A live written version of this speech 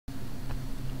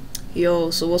Yo,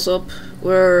 so what's up?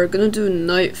 We're gonna do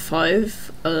night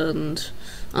 5, and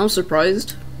I'm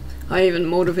surprised. I even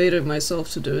motivated myself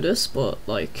to do this, but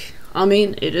like, I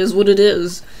mean, it is what it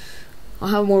is.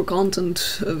 I have more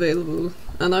content available,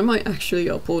 and I might actually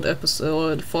upload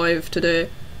episode 5 today.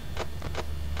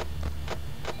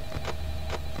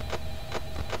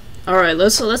 Alright,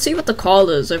 let's see what the call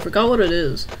is. I forgot what it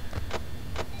is.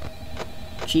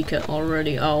 Chica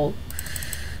already owl.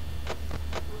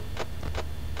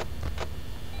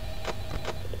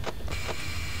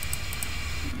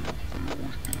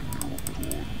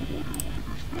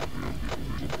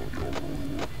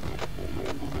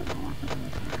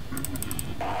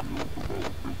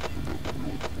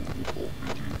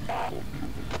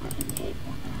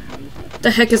 The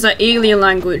heck is that alien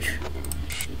language?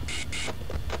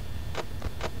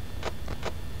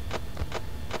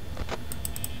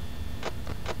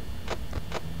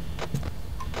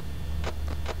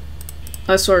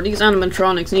 I swear, these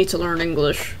animatronics need to learn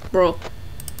English. Bro,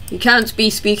 you can't be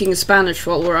speaking Spanish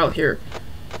while we're out here.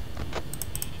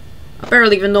 I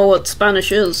barely even know what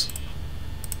Spanish is.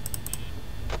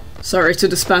 Sorry to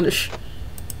the Spanish.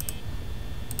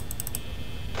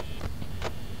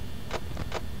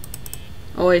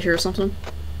 Oh, I hear something.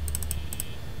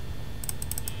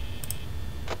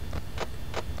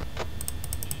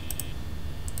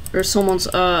 There's someone's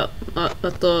at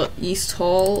the East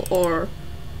Hall or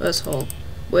West Hall,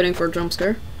 waiting for a jump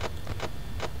scare.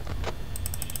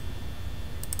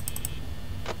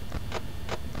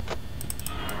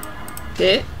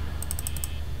 Okay.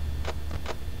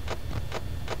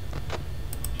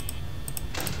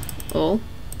 Oh.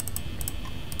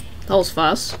 That was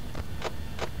fast.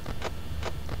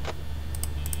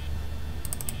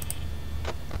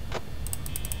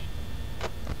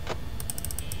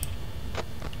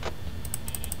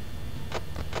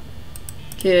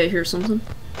 Okay, I hear something.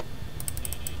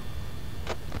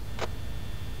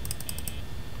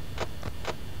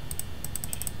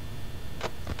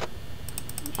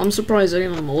 I'm surprised I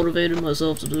even motivated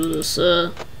myself to do this.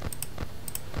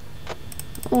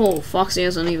 Oh, Foxy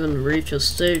hasn't even reached his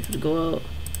stage to go out,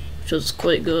 which is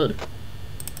quite good.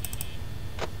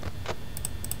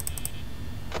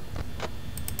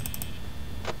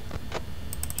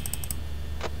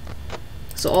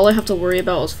 So all I have to worry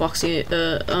about is Foxy,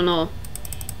 oh no,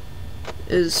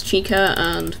 is Chica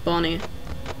and Bonnie.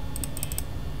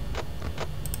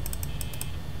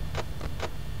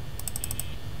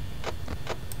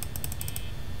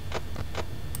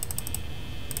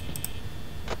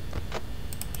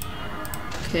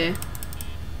 Okay,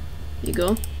 you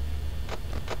go.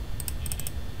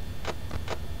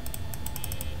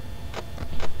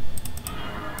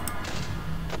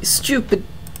 You stupid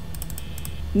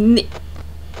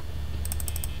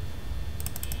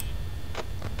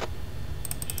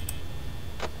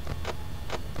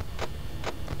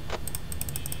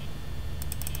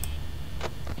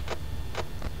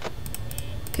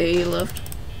Okay, he left.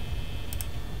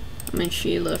 I mean,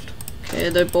 she left. Okay,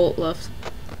 they both left.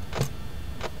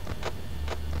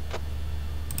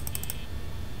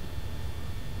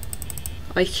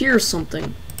 I hear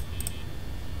something.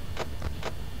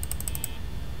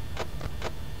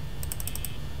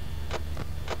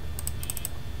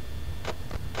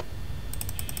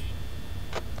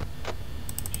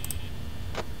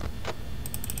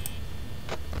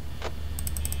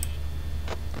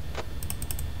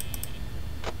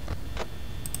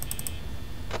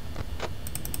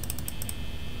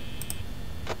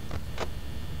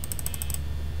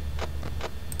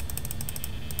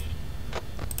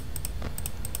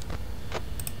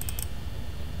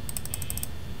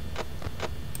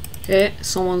 Okay,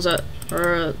 someone's at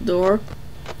her door.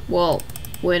 Well,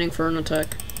 waiting for an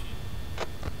attack.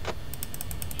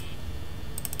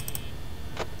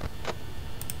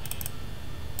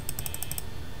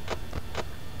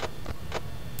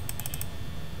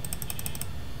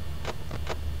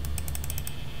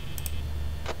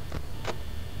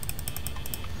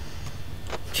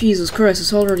 Jesus Christ,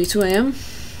 it's already 2 AM.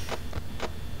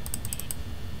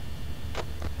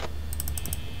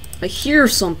 I hear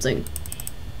something.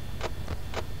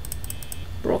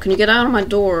 Bro, can you get out of my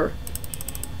door?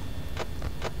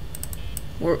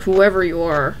 Or whoever you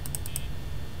are.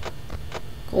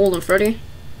 Golden Freddy?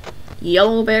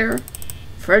 Yellow Bear?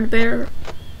 Fredbear?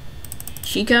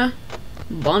 Chica?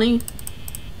 Bunny?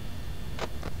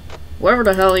 Whoever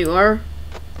the hell you are,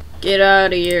 get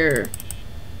out of here.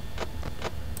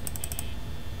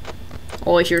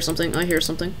 Oh, I hear something. I hear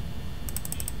something.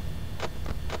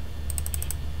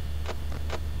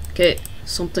 Okay,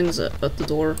 something's at the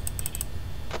door.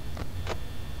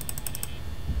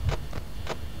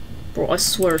 Bro, I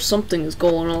swear something is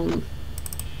going on.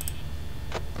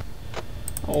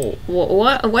 Oh,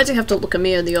 what? Why do you have to look at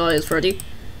me in the eyes, Freddy?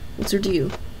 What's your deal?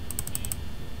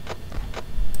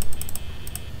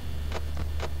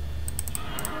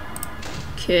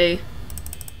 Okay.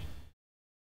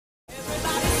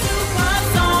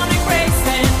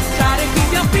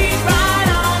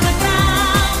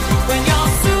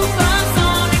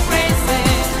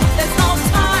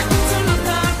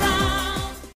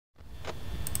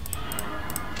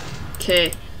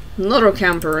 Okay, another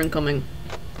camper incoming.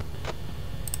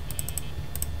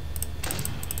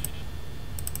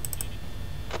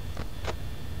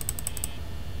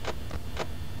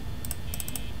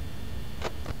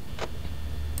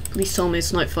 Please tell me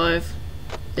it's night 5.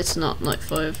 It's not night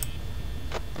 5.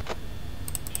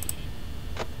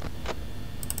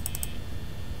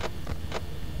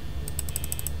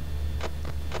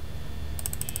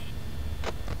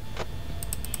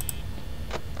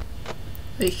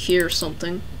 I hear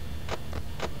something.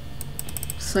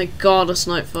 Thank God it's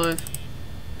night 5.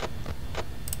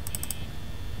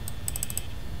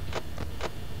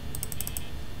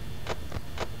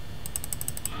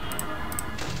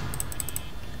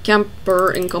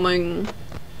 Camper incoming.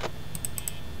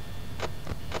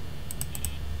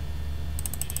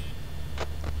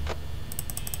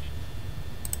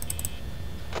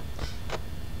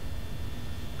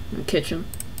 Kitchen.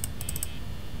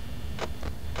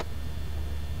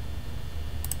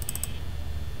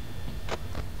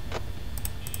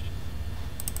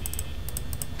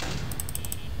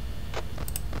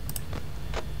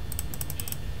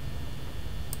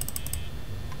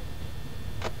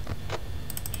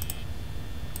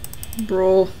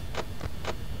 Bro.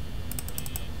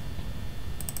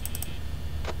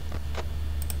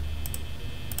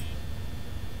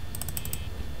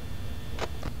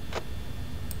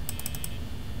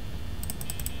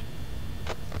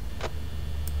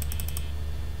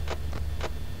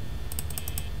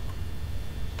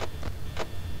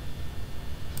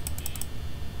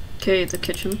 Okay, the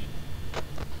kitchen.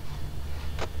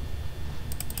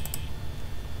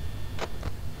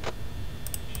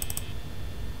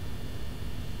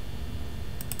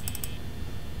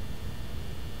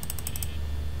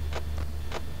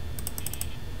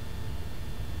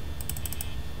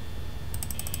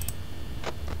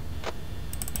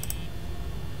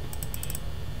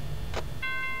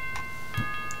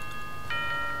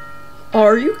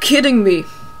 Are you kidding me?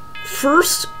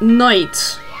 First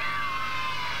night.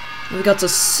 We got to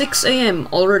 6 AM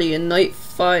already in night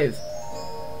 5.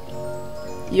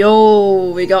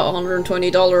 Yo, we got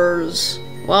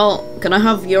 $120. Well, can I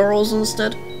have euros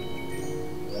instead?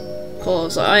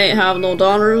 Cause I ain't have no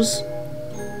dollars.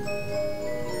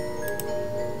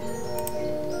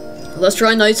 Let's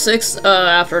try night 6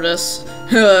 after this.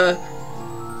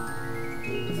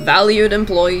 Valued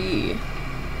employee.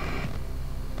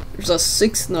 There's a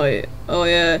 6th night. Oh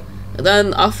yeah. And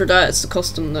then after that it's the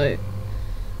custom night.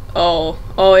 Oh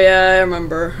yeah, I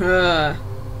remember.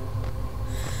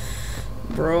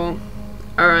 Bro.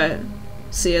 Alright.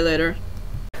 See you later.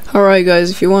 Alright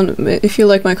guys, if you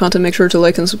like my content, make sure to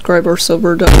like and subscribe or sub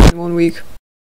or die in 1 week.